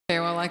Okay,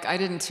 well, like, I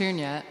didn't tune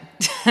yet.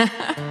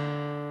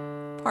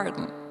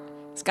 Pardon.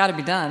 It's got to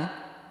be done.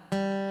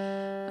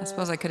 I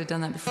suppose I could have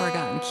done that before I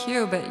got in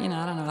cue, but, you know,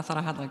 I don't know. I thought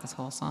I had, like, this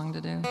whole song to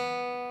do.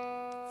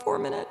 4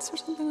 minutes or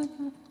something like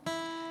that.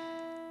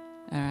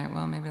 All right,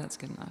 well, maybe that's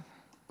good enough.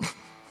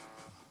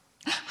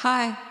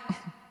 Hi.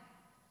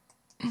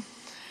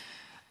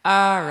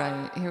 All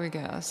right, here we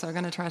go. So we're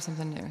going to try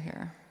something new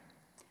here.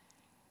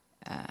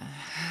 I'm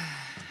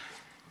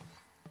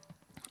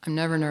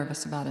never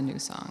nervous about a new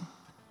song.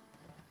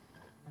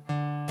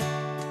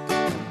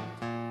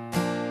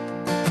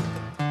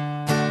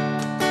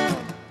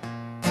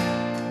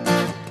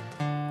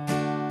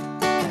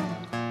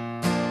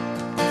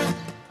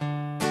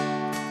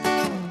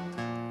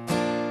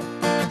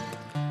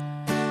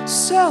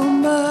 So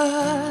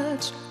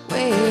much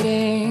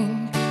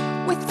waiting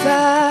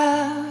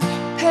without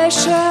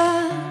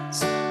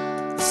patience,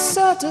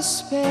 so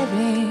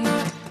despairing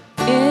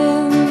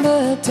in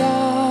the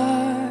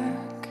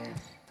dark,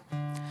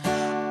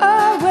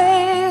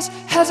 always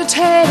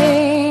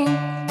hesitating,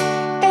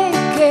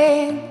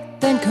 aching,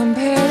 then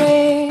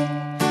comparing,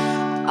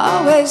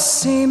 always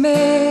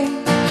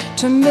seeming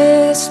to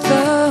miss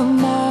the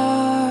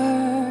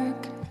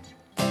mark.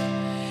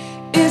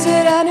 Is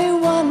it any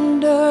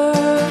wonder?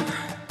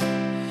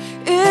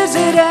 Is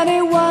it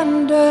any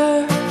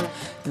wonder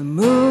the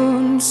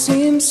moon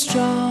seems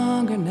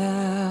stronger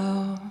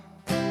now?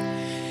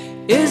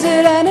 Is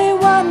it any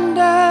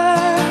wonder?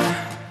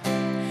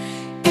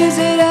 Is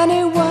it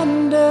any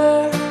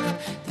wonder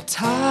the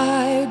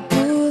tide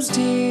pulls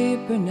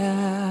deeper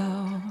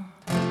now?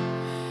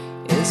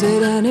 Is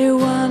it any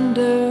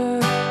wonder?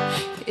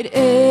 It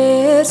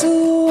is a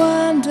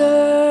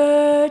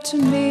wonder to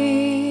me.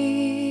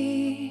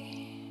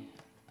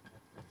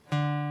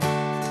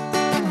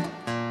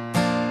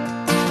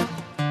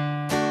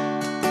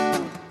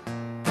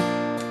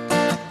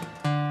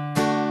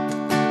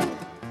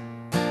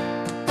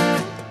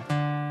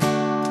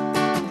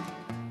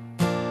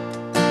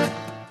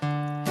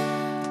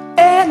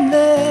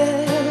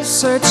 Endless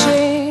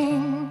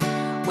searching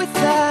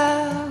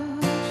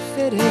without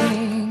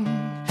fitting,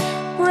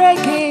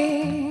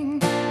 breaking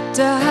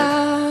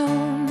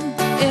down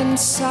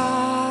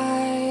inside.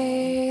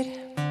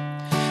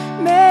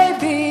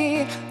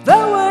 Maybe the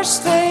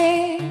worst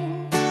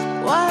thing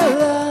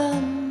while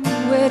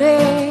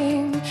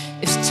unwitting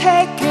is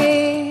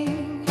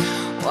taking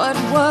what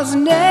was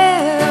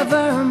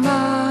never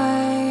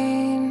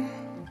mine.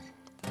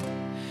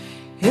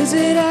 Is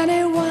it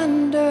any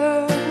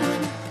wonder?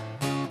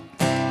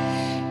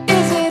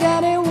 Is it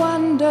any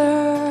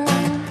wonder?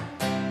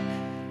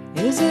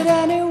 Is it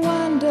any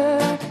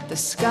wonder the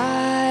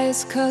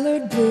sky's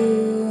colored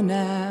blue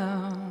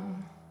now?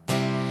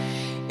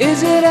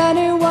 Is it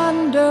any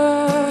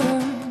wonder?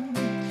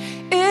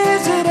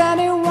 Is it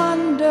any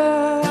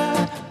wonder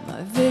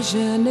my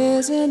vision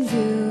is in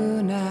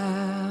view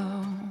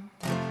now?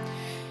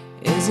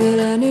 Is it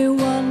any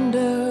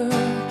wonder?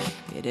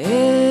 It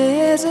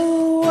is a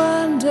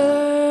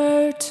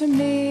wonder to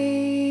me.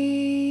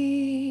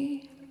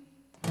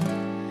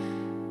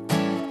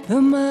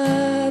 The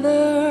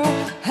mother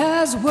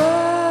has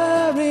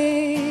worried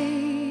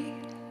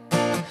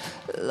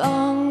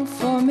long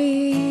for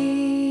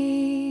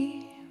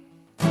me.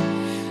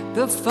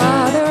 The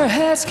father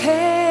has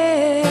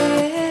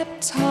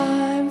kept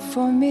time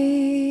for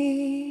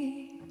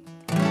me.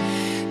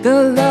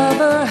 The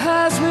lover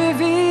has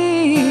revealed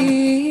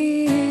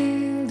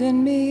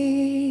in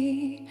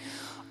me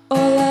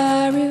all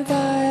I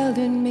reviled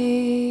in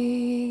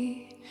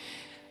me,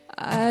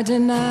 I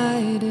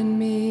denied in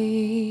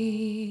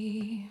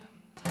me.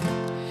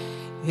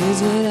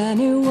 Is it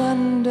any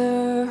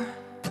wonder?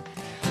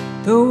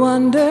 The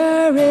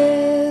wonder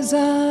is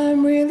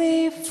I'm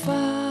really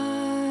fine.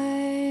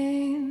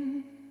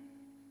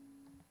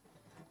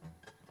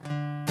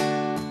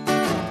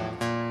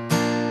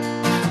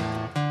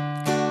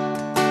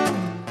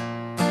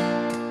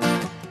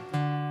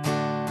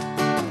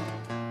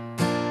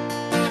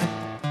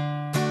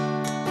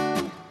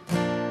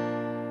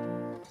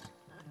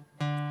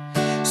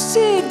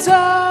 Seeds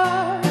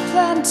are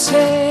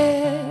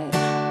planted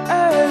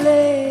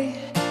early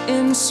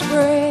in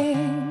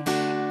spring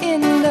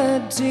in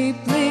the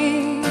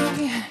deeply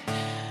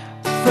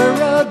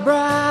furrowed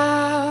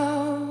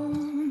brown,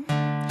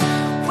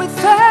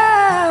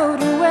 without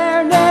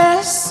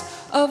awareness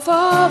of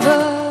all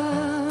the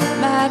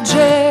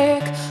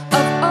magic,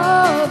 of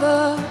all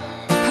the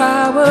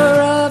power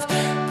of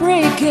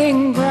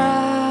breaking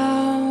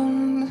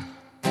ground.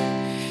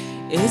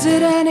 Is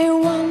it any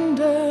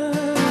wonder?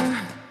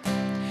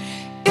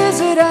 Is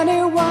it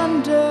any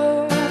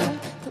wonder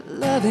the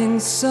loving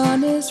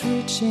sun is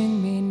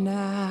reaching me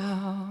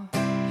now?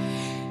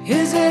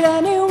 Is it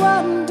any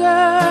wonder?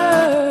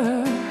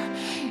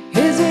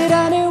 Is it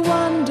any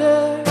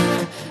wonder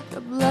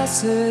the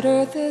blessed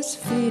earth is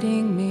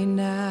feeding me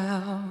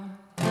now?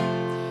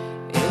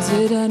 Is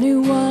it any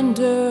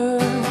wonder?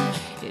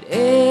 It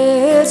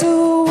is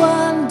a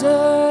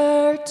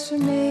wonder to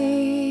me.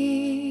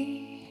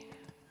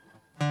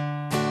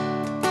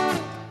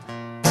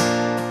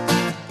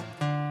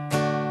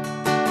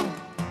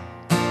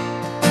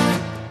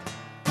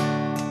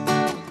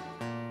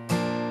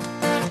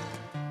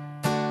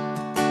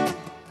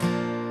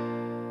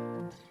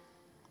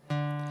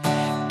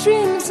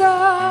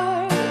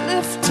 are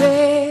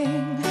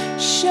lifting,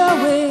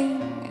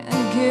 showing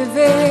and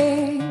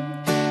giving,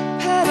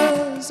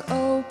 petals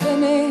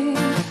opening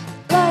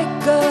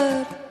like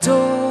a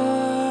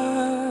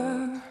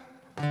door.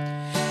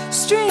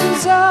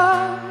 Streams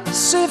are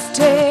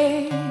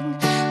sifting,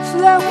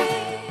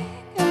 flowing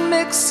and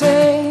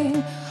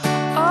mixing,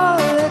 all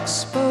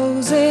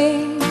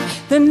exposing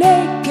the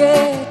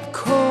naked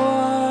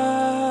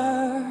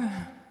core.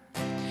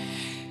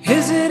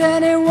 Is it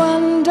any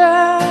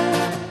wonder?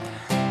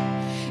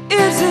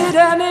 Is it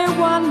any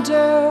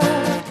wonder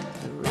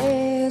the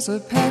rays are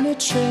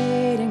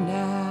penetrating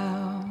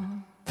now?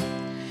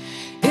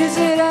 Is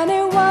it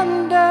any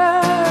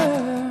wonder?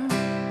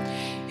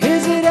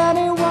 Is it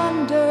any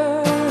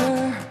wonder?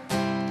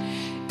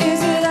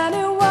 Is it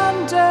any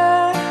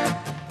wonder?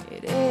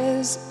 It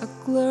is a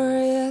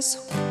glorious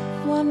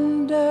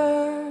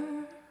wonder,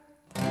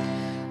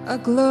 a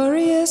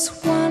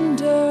glorious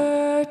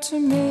wonder to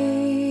me.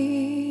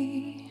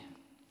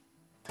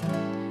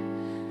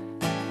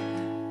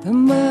 The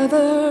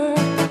mother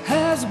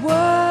has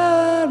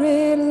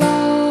worried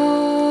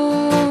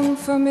long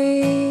for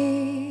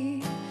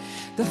me.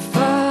 The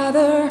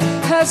father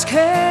has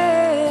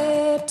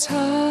kept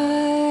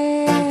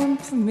time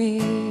for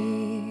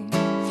me.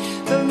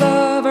 The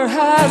lover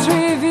has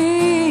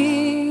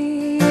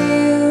revealed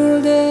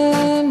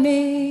in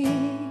me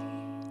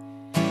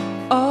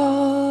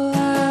all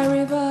I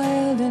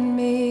reviled in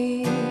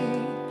me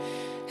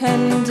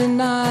and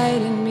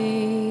denied in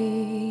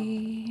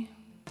me.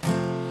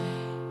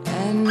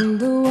 And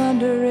the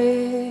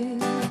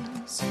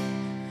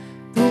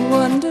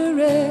wonder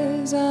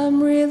is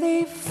I'm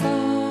really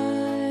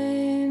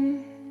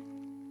fine.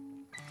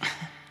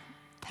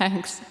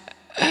 Thanks.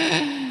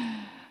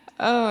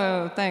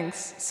 Oh,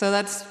 thanks. So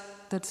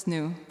that's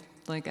new,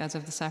 like as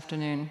of this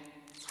afternoon.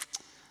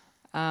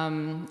 I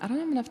don't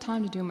have enough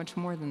time to do much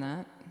more than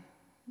that.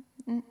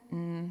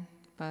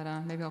 But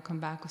maybe I'll come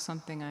back with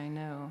something I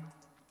know.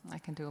 I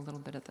can do a little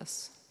bit of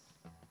this.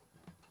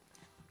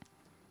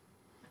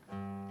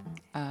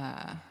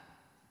 I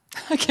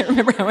can't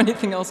remember how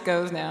anything else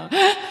goes now.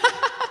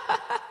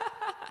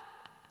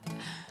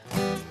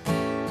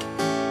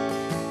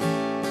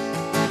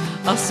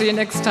 I'll see you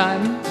next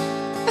time.